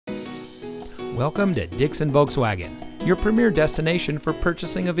Welcome to Dixon Volkswagen, your premier destination for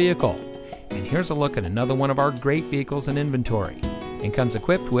purchasing a vehicle. And here's a look at another one of our great vehicles in inventory. And comes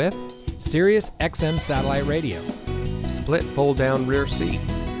equipped with Sirius XM satellite radio, split fold-down rear seat,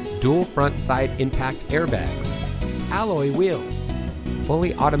 dual front side impact airbags, alloy wheels,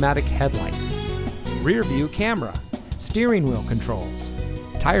 fully automatic headlights, rear view camera, steering wheel controls,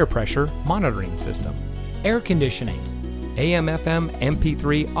 tire pressure monitoring system, air conditioning, AM/FM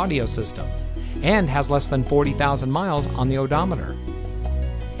MP3 audio system, and has less than 40,000 miles on the odometer.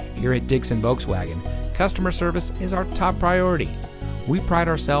 Here at Dixon Volkswagen, customer service is our top priority. We pride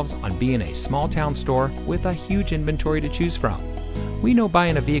ourselves on being a small town store with a huge inventory to choose from. We know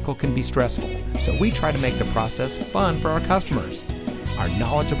buying a vehicle can be stressful, so we try to make the process fun for our customers. Our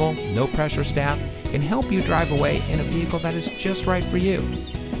knowledgeable, no-pressure staff can help you drive away in a vehicle that is just right for you.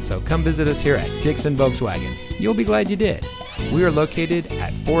 So come visit us here at Dixon Volkswagen. You'll be glad you did. We are located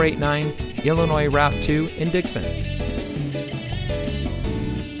at 489 Illinois Route 2 in Dixon.